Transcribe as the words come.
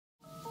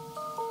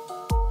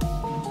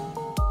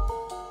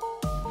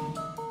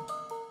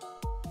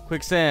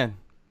Quicksand,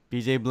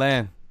 BJ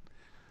Bland.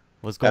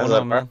 What's How's going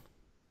that, on, bro? man?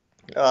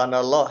 Oh,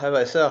 not a lot. How about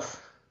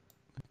yourself?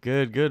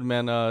 Good, good,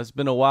 man. It's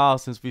been a while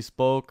since we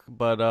spoke,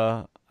 but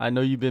I know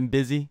you've been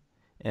busy,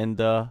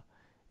 and uh,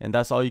 and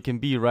that's all you can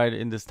be, right,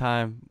 in this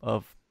time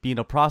of being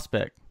a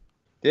prospect.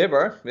 Yeah,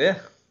 bro. Yeah.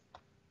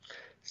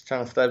 Just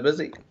trying to stay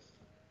busy.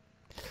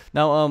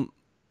 Now,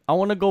 I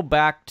want to go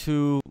back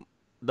to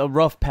the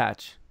rough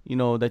patch,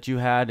 that you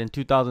had in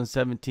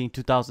 2017,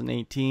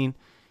 2018.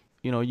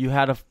 You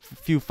had a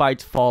few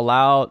fights fall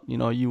out.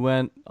 You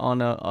went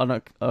on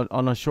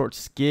a short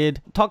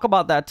skid. Talk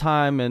about that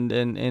time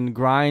and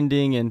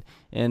grinding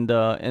and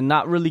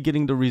not really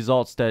getting the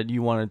results that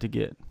you wanted to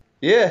get.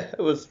 Yeah, it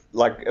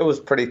was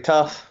pretty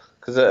tough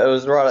because it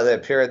was right at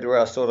that period where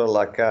I sort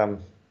of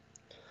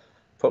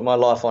put my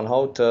life on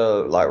hold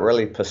to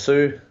really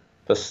pursue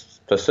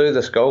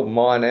this goal,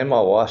 mine and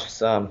my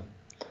wife's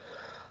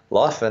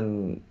life,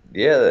 and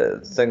yeah,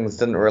 things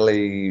didn't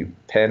really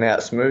pan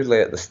out smoothly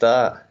at the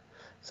start,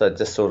 so it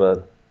just sort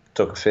of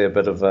took a fair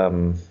bit of I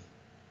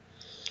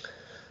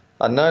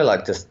don't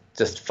know,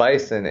 just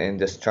faith and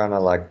just trying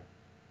to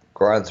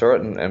grind through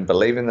it and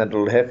believing that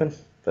it'll happen.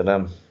 But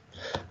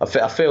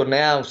I feel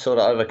now I've sort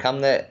of overcome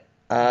that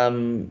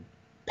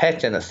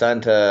patch, and it's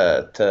starting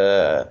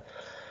to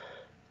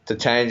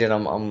change, and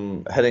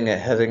I'm hitting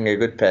a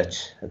good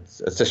patch.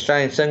 It's a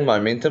strange thing,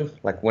 momentum.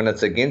 Like when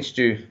it's against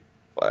you,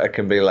 it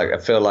can be I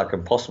feel like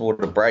impossible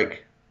to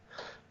break.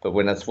 But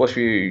when it's with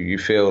you, you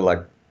feel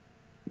like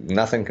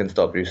nothing can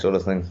stop you, sort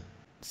of thing.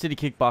 City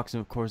Kickboxing,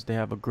 of course, they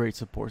have a great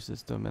support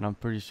system, and I'm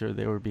pretty sure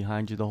they were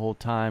behind you the whole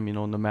time,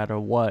 no matter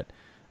what.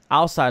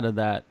 Outside of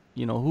that,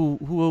 who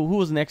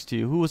was next to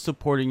you? Who was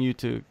supporting you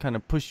to kind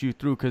of push you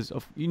through? Because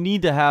you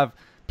need to have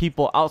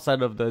people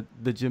outside of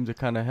the gym to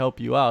kind of help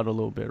you out a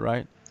little bit,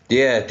 right?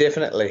 Yeah,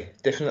 definitely,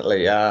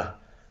 definitely.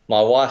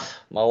 My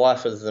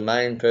wife is the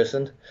main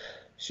person.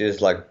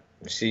 She's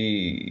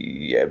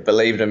she yeah,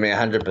 believed in me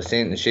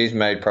 100%, and she's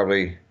made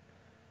probably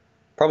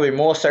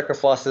more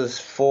sacrifices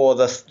for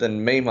this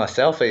than me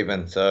myself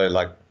even. So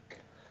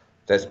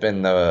that's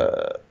been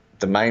the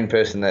main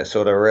person that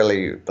sort of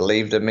really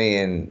believed in me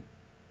and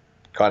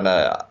kind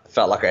of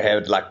felt like I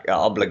had an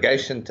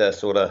obligation to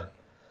sort of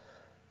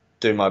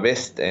do my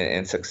best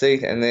and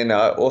succeed. And then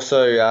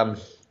also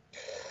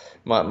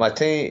my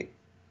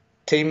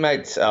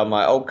teammates,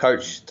 my old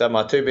coach, so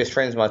my two best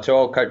friends, my two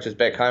old coaches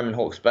back home in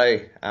Hawke's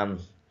Bay,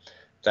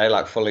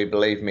 they fully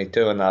believe me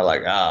too, and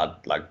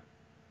they're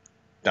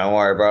don't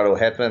worry, bro, it'll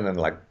happen,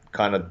 and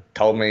kind of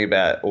told me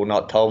about, or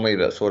not told me,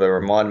 but sort of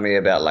reminded me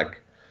about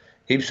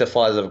heaps of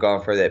fighters have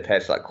gone through that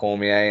patch, like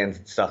Cormier and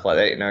stuff like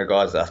that.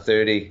 Guys that are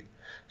 30,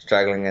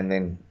 struggling, and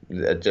then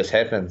it just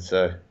happens.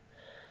 So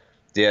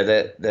yeah,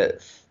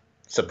 that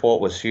support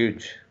was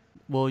huge.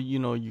 Well,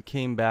 you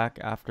came back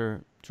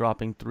after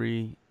dropping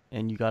three,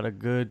 and you got a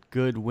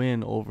good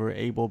win over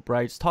Abel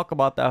Brights. Talk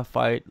about that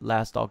fight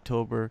last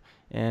October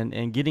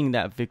and getting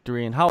that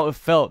victory and how it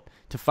felt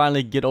to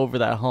finally get over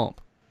that hump.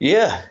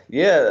 Yeah,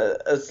 yeah,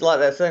 it's like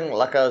that thing,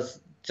 like I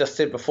was just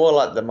said before,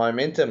 the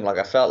momentum.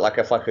 I felt like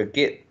if I could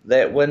get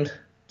that win,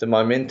 the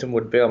momentum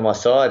would be on my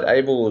side.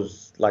 Abel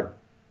was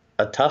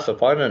a tough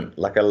opponent,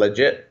 a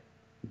legit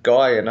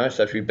guy,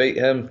 So if you beat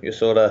him, you're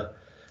sort of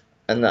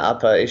in the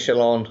upper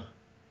echelon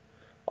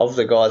of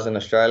the guys in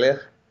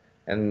Australia.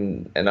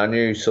 And I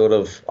knew sort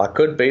of I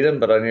could beat him,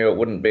 but I knew it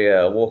wouldn't be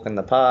a walk in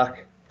the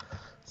park.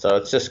 So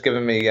it's just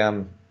given me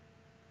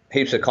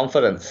heaps of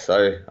confidence.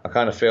 So I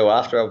kind of feel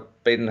after I've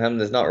beaten him,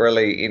 there's not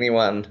really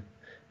anyone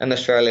in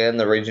Australia in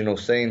the regional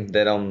scene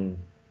that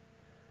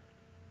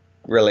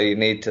really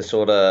need to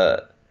sort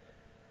of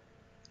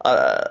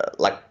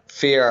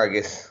fear, I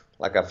guess.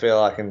 I feel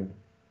I can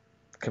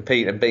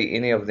compete and beat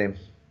any of them.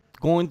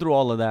 Going through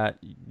all of that,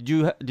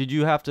 did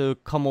you have to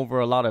come over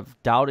a lot of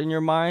doubt in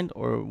your mind,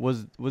 or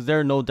was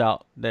there no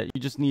doubt that you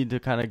just need to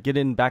kind of get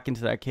in back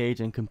into that cage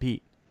and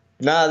compete?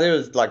 No, there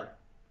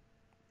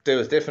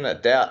was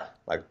definite doubt.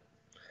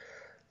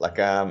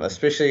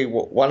 Especially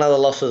one of the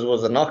losses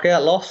was a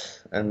knockout loss,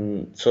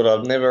 and sort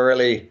of I've never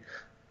really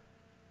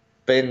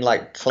been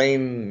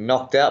clean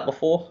knocked out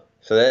before.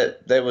 So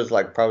that was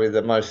probably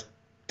the most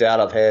doubt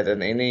I've had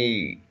in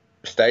any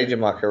stage of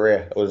my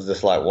career. It was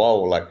just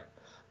whoa,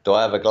 do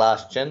I have a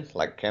glass chin?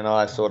 Can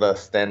I sort of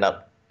stand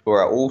up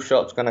where all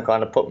shot's going to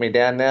kind of put me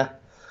down now?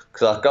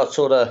 Because I got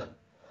sort of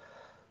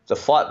the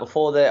fight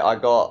before that, I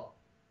got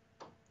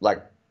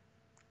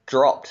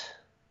dropped,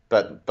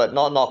 but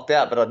not knocked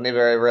out. But I'd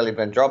never really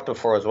been dropped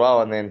before as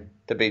well. And then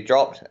to be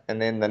dropped,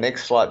 and then the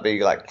next fight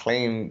be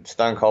clean,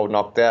 stone cold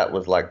knocked out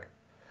was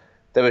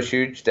that was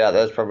huge doubt.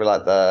 That was probably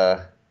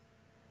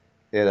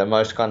the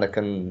most kind of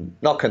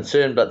not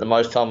concerned, but the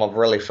most time I've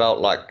really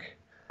felt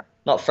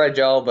not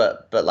fragile,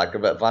 but a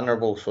bit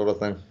vulnerable sort of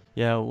thing.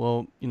 Yeah,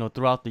 well,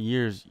 throughout the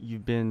years,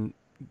 you've been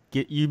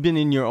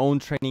in your own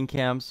training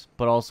camps,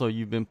 but also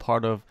you've been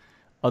part of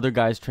other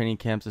guys' training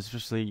camps,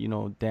 especially,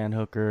 Dan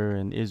Hooker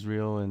and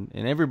Israel and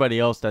everybody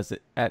else that's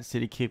at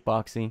City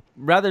Kickboxing.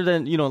 Rather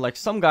than,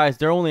 some guys,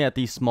 they're only at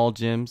these small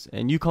gyms,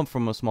 and you come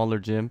from a smaller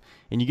gym,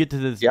 and you get to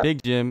this Yeah.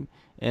 big gym,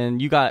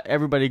 and you got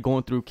everybody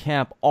going through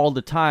camp all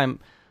the time.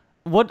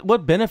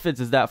 What benefits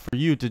is that for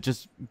you to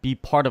just be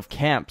part of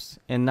camps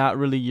and not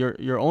really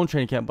your own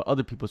training camp, but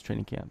other people's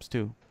training camps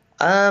too?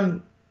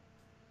 Um,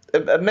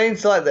 it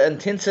means like the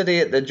intensity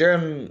at the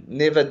gym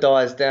never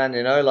dies down,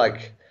 you know,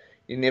 like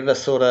you never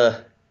sort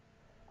of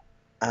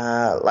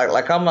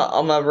like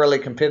I'm a really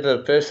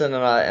competitive person,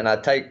 and I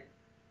take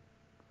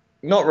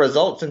not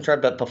results in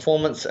training, but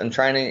performances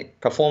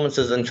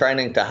in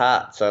training to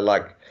heart. So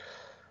like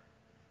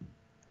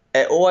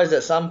always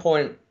at some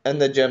point in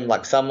the gym,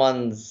 like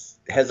someone's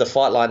has a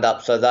fight lined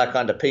up, so they're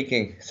kind of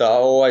peaking. So I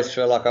always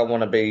feel like I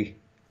want to be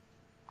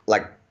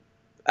like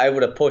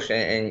able to push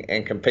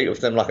and compete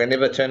with them. Like I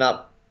never turn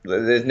up.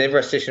 There's never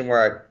a session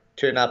where I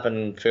turn up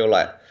and feel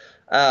like,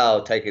 oh,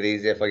 I'll take it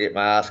easy. If I get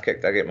my ass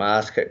kicked, I get my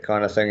ass kicked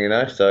kind of thing, you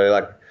know? So,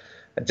 like,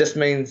 it just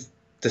means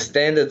the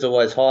standard's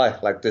always high.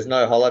 Like, there's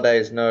no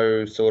holidays,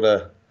 no sort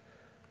of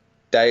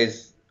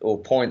days or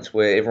points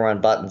where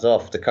everyone buttons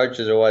off. The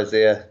coaches are always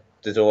there.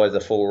 There's always a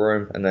full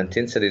room, and the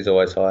intensity's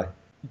always high.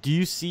 Do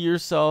you see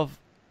yourself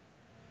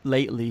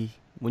lately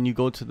when you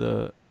go to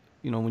the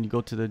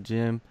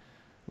gym,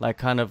 like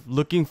kind of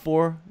looking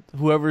for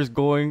whoever's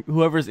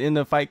in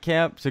the fight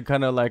camp to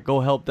kind of like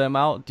go help them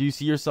out? Do you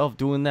see yourself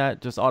doing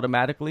that just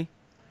automatically?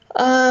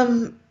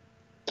 Yes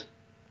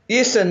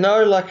and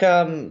no. Like,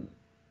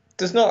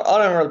 there's not. I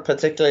don't really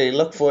particularly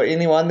look for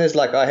anyone. There's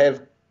like I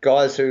have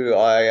guys who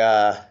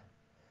I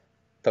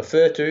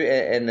prefer to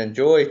and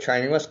enjoy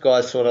training with.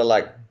 Guys sort of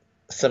like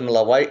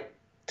similar weight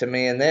to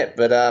me and that.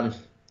 But I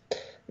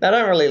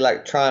don't really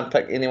like try and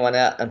pick anyone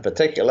out in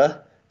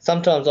particular.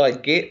 Sometimes I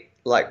get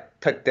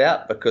like picked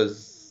out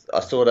because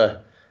I sort of,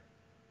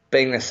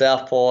 being a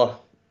southpaw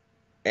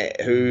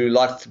who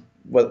likes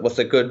with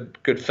a good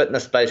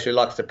fitness base, who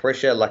likes the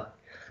pressure, like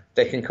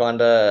they can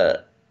kind of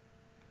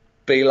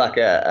be like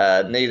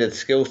a needed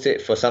skill set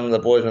for some of the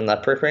boys when they're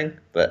prepping.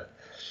 But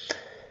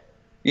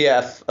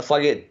yeah, if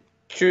I get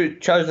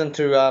chosen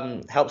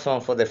to help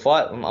someone for their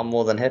fight, I'm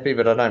more than happy,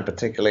 but I don't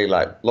particularly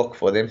like look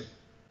for them.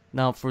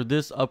 Now, for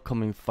this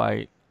upcoming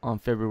fight on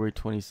February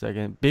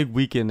 22nd, big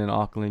weekend in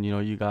Auckland. You know,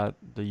 you got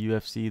the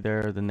UFC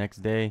there the next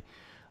day.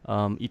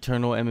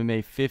 Eternal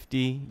MMA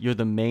 50. You're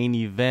the main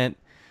event.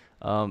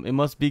 It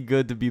must be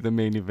good to be the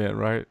main event,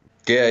 right?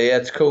 Yeah,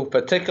 it's cool,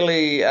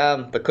 particularly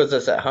because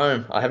it's at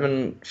home. I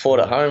haven't fought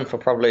at home for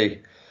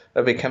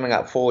it'll be coming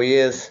up 4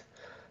 years.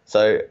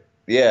 So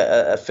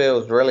yeah, it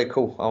feels really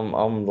cool.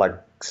 I'm like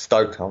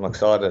stoked. I'm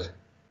excited.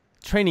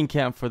 Training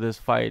camp for this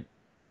fight.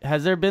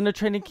 Has there been a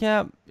training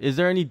camp? Is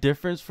there any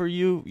difference for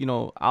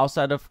you,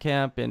 outside of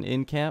camp and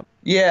in camp?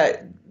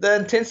 Yeah, the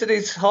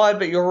intensity's high,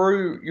 but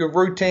your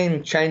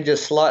routine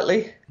changes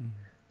slightly.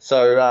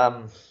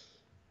 So,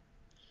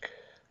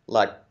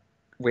 like,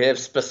 we have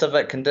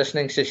specific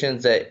conditioning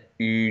sessions that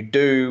you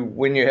do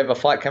when you have a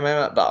fight coming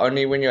up, but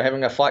only when you're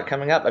having a fight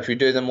coming up. If you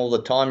do them all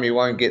the time, you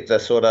won't get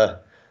the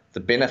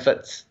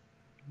benefits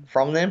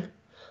from them.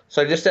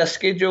 So just our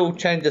schedule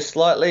changes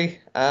slightly.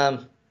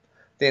 The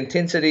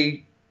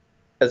intensity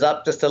is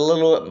up just a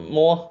little bit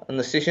more in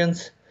the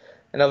sessions,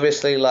 and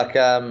obviously, like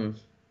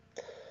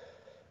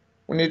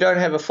when you don't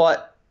have a fight,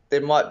 there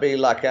might be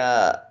like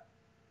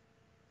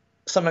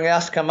something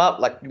else come up.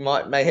 Like you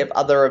may have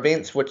other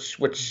events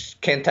which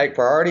can take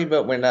priority,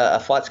 but when a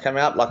fight's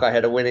coming up, like I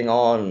had a wedding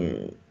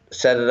on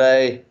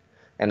Saturday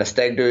and a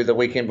stag do the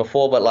weekend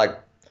before, but like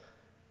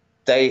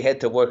they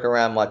had to work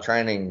around my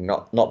training,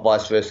 not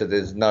vice versa.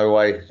 There's no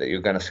way that you're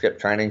going to skip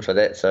training for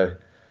that. So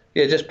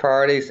yeah, just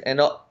priorities,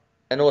 and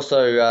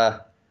also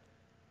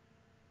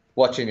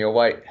watching your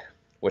weight,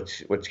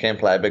 which can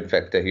play a big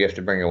factor. You have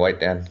to bring your weight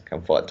down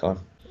come fight time.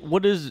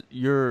 What is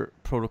your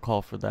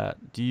protocol for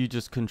that? Do you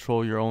just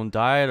control your own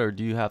diet, or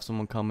do you have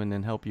someone come in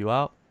and help you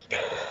out?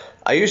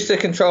 I used to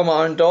control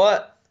my own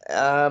diet,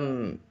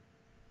 and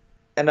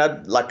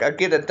I'd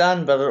get it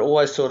done, but I'd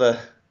always sort of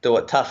do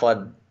it tough.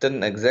 I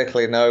didn't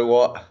exactly know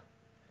what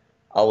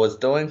I was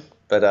doing,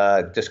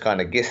 but just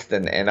kind of guessed,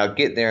 and I'd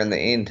get there in the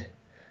end.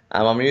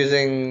 I'm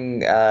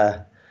using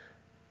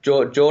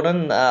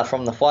Jordan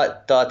from the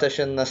Fight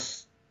dietitian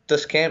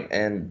this camp,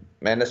 and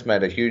man, this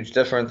made a huge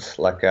difference.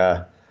 Like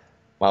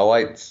my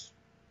weights,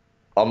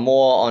 I'm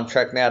more on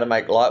track now to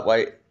make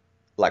lightweight.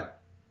 Like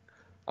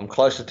I'm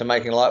closer to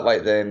making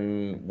lightweight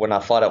than when I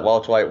fight at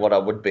welterweight, what I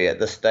would be at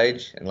this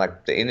stage, and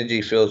like the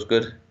energy feels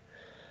good.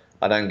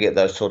 I don't get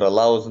those sort of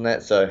lulls and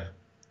that. So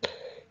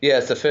yeah,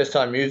 it's the first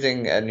time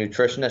using a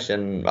nutritionist,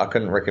 and I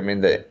couldn't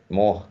recommend it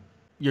more.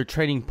 Your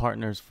training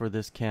partners for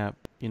this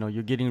camp,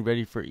 you're getting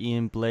ready for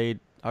Iain Blade.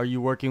 Are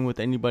you working with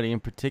anybody in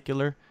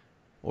particular,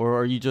 or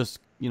are you just,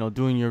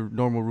 doing your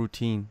normal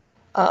routine?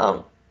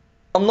 I'm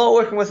not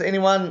working with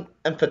anyone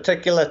in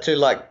particular to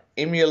like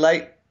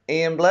emulate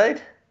Iain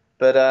Blade,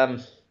 but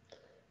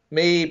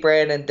me,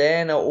 Brad, and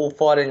Dan are all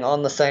fighting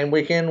on the same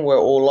weekend. We're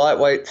all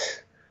lightweights.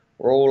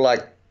 We're all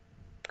like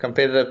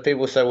competitive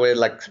people, so we're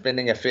like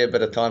spending a fair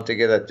bit of time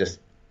together, just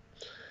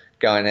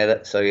going at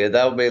it. So yeah,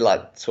 they'll be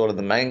like sort of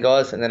the main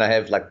guys, and then I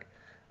have like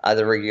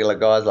other regular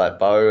guys like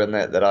Bo and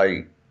that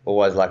I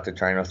always like to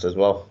train with as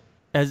well.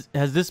 Has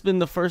this been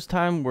the first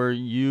time where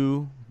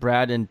you,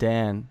 Brad, and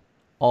Dan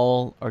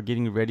all are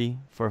getting ready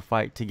for a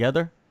fight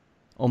together,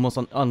 almost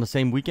on the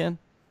same weekend?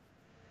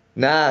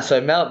 Nah,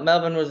 so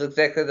Melbourne was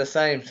exactly the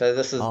same. So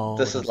Oh,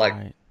 this is that's like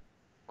right.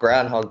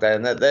 Groundhog Day,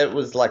 and that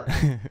was like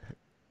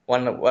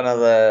one of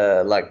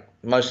the like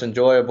most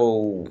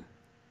enjoyable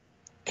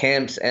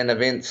camps and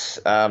events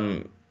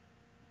that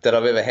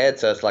I've ever had.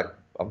 So it's like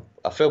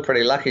I feel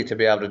pretty lucky to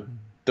be able to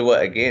do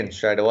it again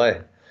straight away.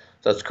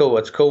 So it's cool.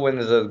 It's cool when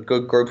there's a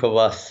good group of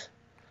us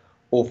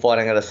all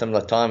fighting at a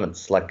similar time.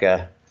 It's like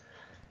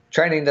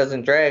training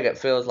doesn't drag. It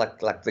feels like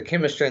the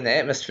chemistry and the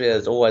atmosphere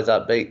is always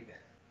upbeat.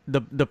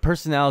 The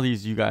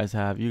personalities you guys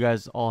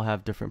all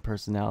have different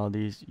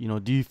personalities.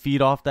 Do you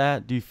feed off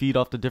that? Do you feed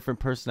off the different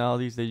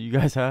personalities that you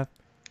guys have?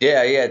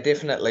 Yeah, yeah,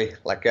 definitely.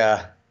 Like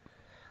yeah,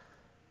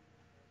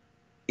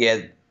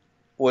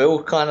 we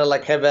all kind of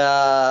like have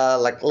our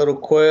like little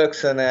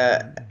quirks and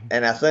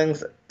our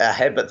things, our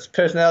habits,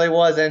 personality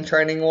wise and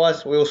training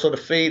wise. We all sort of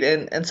feed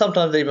and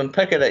sometimes even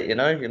pick at it.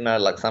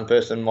 Like some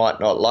person might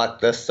not like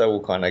this, so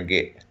we'll kind of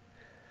get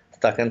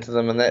stuck into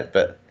them and that.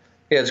 But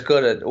yeah, it's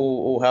good. It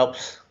all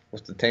helps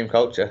with the team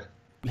culture.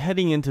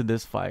 Heading into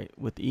this fight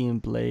with Iain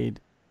Blade,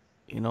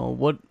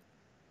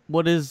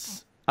 what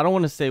is, I don't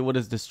want to say what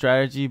is the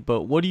strategy,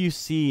 but what do you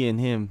see in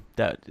him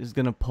that is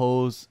going to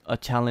pose a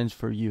challenge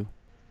for you?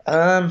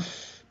 Um,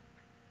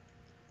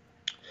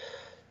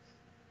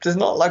 there's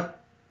not like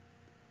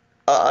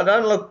I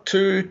don't look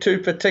too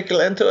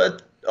particular into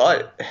it.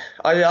 I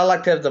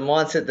like to have the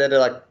mindset that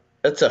like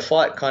it's a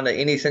fight, kind of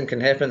anything can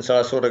happen. So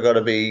I sort of got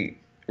to be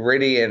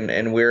ready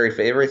and wary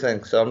for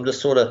everything. So I'm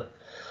just sort of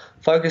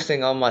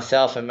focusing on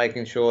myself and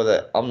making sure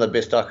that I'm the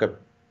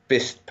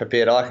best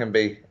prepared I can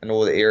be in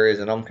all the areas,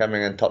 and I'm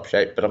coming in top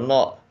shape. But I'm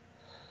not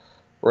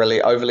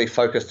really overly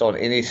focused on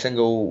any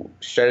single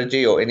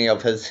strategy or any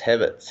of his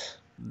habits.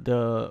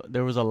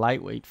 There was a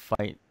lightweight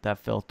fight that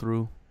fell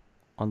through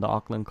on the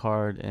Auckland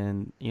card,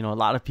 and a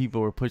lot of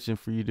people were pushing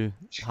for you to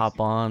hop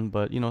on,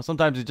 but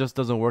sometimes it just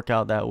doesn't work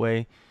out that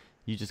way.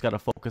 You just got to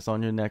focus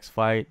on your next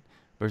fight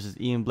versus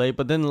Iain Blade.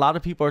 But then a lot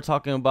of people are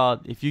talking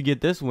about, if you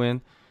get this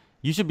win,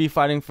 you should be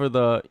fighting for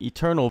the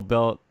Eternal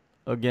belt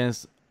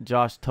against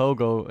Josh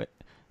Togo.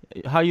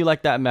 How you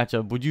like that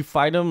matchup? Would you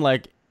fight him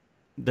like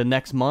the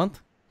next month?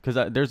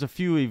 Because there's a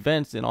few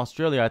events in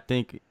Australia. I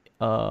think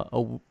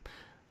a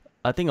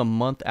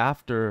month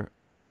after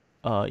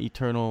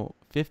Eternal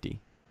 50.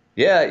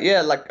 Yeah,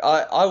 yeah. Like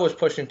I was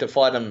pushing to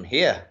fight him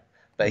here,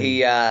 but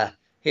Mm.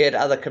 he had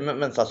other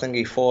commitments. I think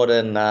he fought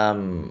in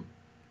I'm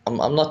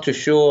not too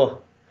sure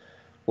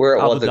where it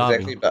Abu was Dhabi.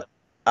 exactly, but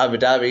Abu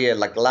Dhabi, yeah,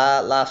 like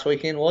last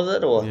weekend was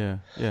it or Yeah,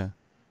 yeah.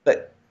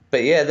 but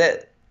yeah,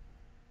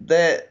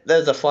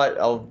 there's a fight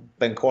I've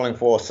been calling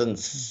for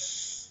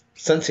since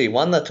he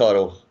won the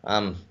title.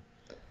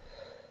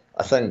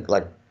 I think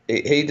like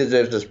he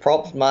deserves his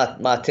props.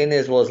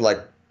 Martinez was like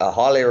a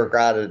highly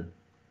regarded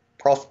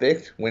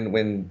prospect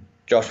when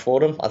Josh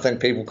fought him. I think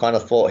people kind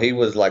of thought he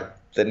was like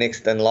the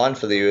next in line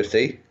for the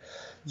UFC.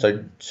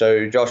 So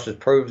Josh has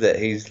proved that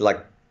he's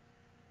like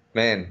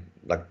man,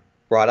 like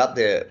right up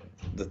there,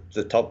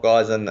 the top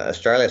guys in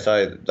Australia.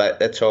 So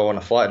that's who I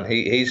want to fight, and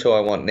he's who I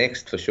want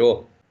next for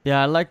sure.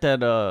 Yeah, I like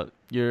that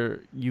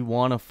you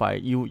want to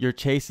fight. You're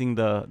chasing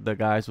the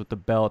guys with the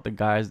belt, the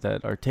guys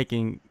that are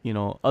taking,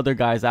 other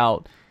guys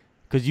out,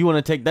 cuz you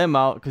want to take them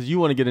out cuz you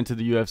want to get into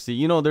the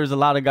UFC. There's a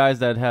lot of guys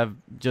that have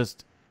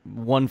just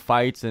won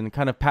fights and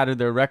kind of padded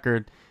their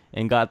record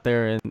and got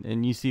there,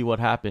 and you see what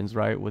happens,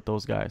 right, with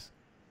those guys.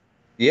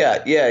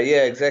 Yeah,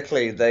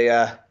 exactly.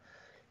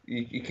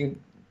 You can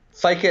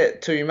fake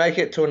it till you make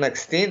it to an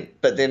extent,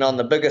 but then on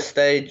the bigger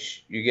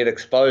stage you get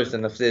exposed.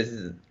 And if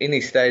there's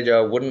any stage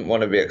I wouldn't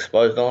want to be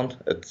exposed on,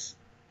 it's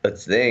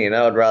there.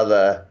 I'd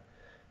rather,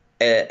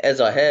 as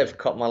I have,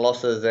 cut my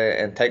losses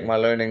and take my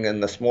learning in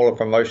the smaller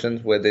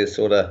promotions where there's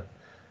sort of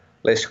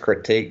less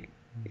critique,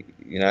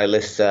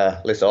 less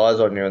eyes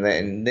on you and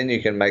that, and then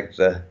you can make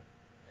the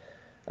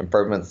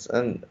improvements.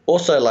 And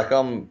also, like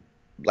I'm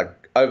like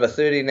over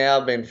 30 now,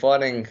 I've been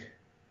fighting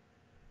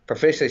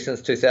professionally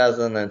since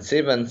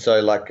 2007. So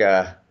like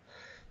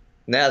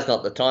now's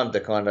not the time to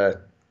kind of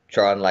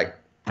try and like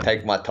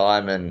take my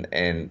time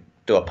and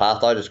do a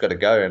path. I just got to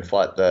go and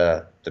fight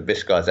the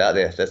best guys out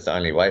there. That's the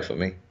only way for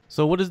me.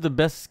 So what is the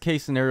best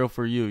case scenario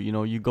for you?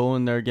 You go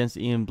in there against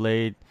Iain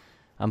Blade.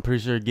 I'm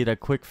pretty sure you get a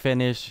quick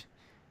finish.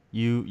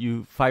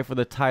 You fight for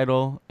the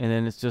title, and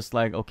then it's just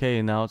like,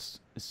 okay, now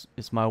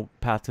it's my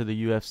path to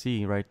the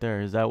UFC right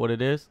there. Is that what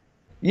it is?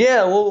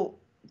 Yeah, well,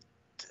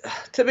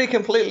 to be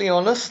completely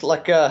honest,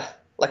 like I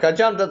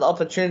jumped at the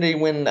opportunity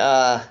when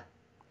Jamie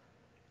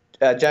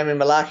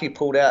Malaki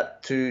pulled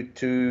out to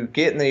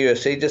get in the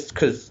UFC, just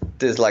because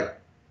there's like,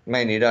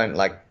 man, you don't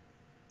like,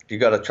 you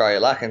got to try your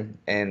luck and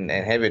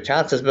have your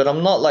chances. But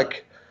I'm not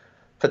like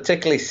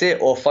particularly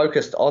set or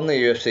focused on the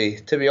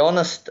UFC. To be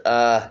honest,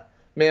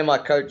 me and my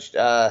coach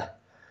Doug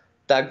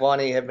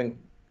Viney have been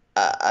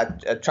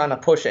trying to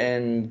push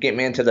and get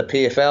me into the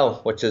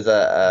PFL, which is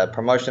a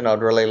promotion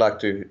I'd really like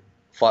to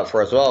fight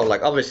for as well.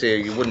 Like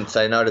obviously you wouldn't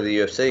say no to the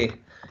UFC.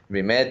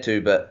 be mad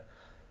to, but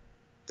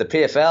the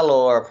PFL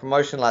or a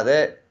promotion like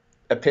that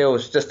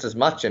appeals just as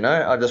much, you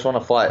know. I just want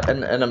to fight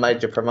in a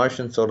major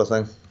promotion sort of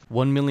thing.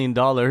 $1 million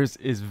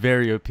is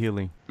very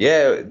appealing.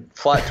 Yeah,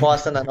 fight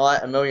twice in a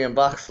night, $1 million,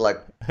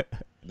 like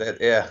that.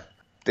 Yeah,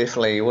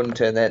 definitely, you wouldn't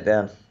turn that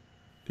down.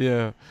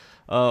 Yeah.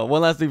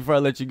 One last thing before I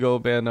let you go,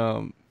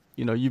 man.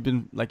 You've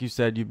been, like you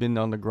said, you've been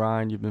on the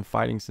grind. You've been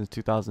fighting since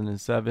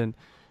 2007.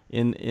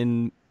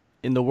 In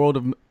the world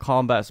of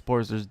combat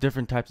sports, there's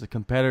different types of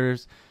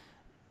competitors.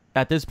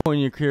 At this point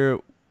in your career,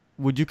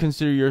 would you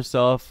consider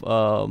yourself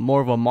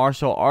more of a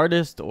martial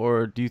artist,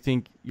 or do you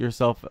think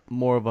yourself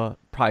more of a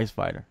prize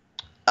fighter?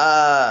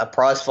 A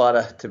prize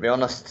fighter, to be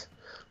honest.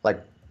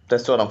 Like,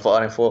 that's what I'm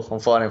fighting for. I'm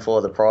fighting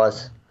for the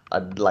prize. I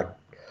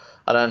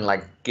don't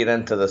like get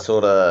into the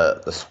sort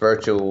of the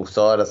spiritual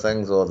side of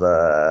things or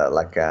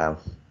the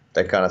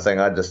that kind of thing.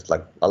 I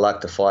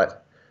like to fight,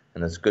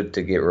 and it's good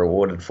to get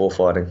rewarded for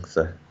fighting.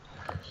 So,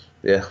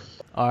 yeah.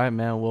 All right,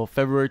 man. Well,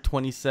 February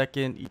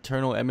 22nd,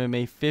 Eternal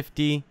MMA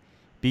 50.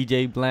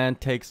 BJ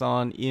Bland takes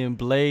on Iain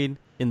Blade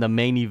in the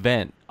main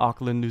event,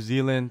 Auckland, New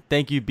Zealand.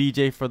 Thank you,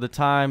 BJ, for the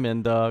time,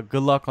 and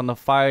good luck on the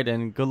fight,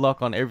 and good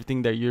luck on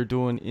everything that you're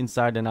doing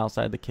inside and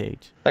outside the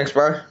cage. Thanks,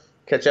 bro.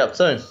 Catch up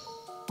soon.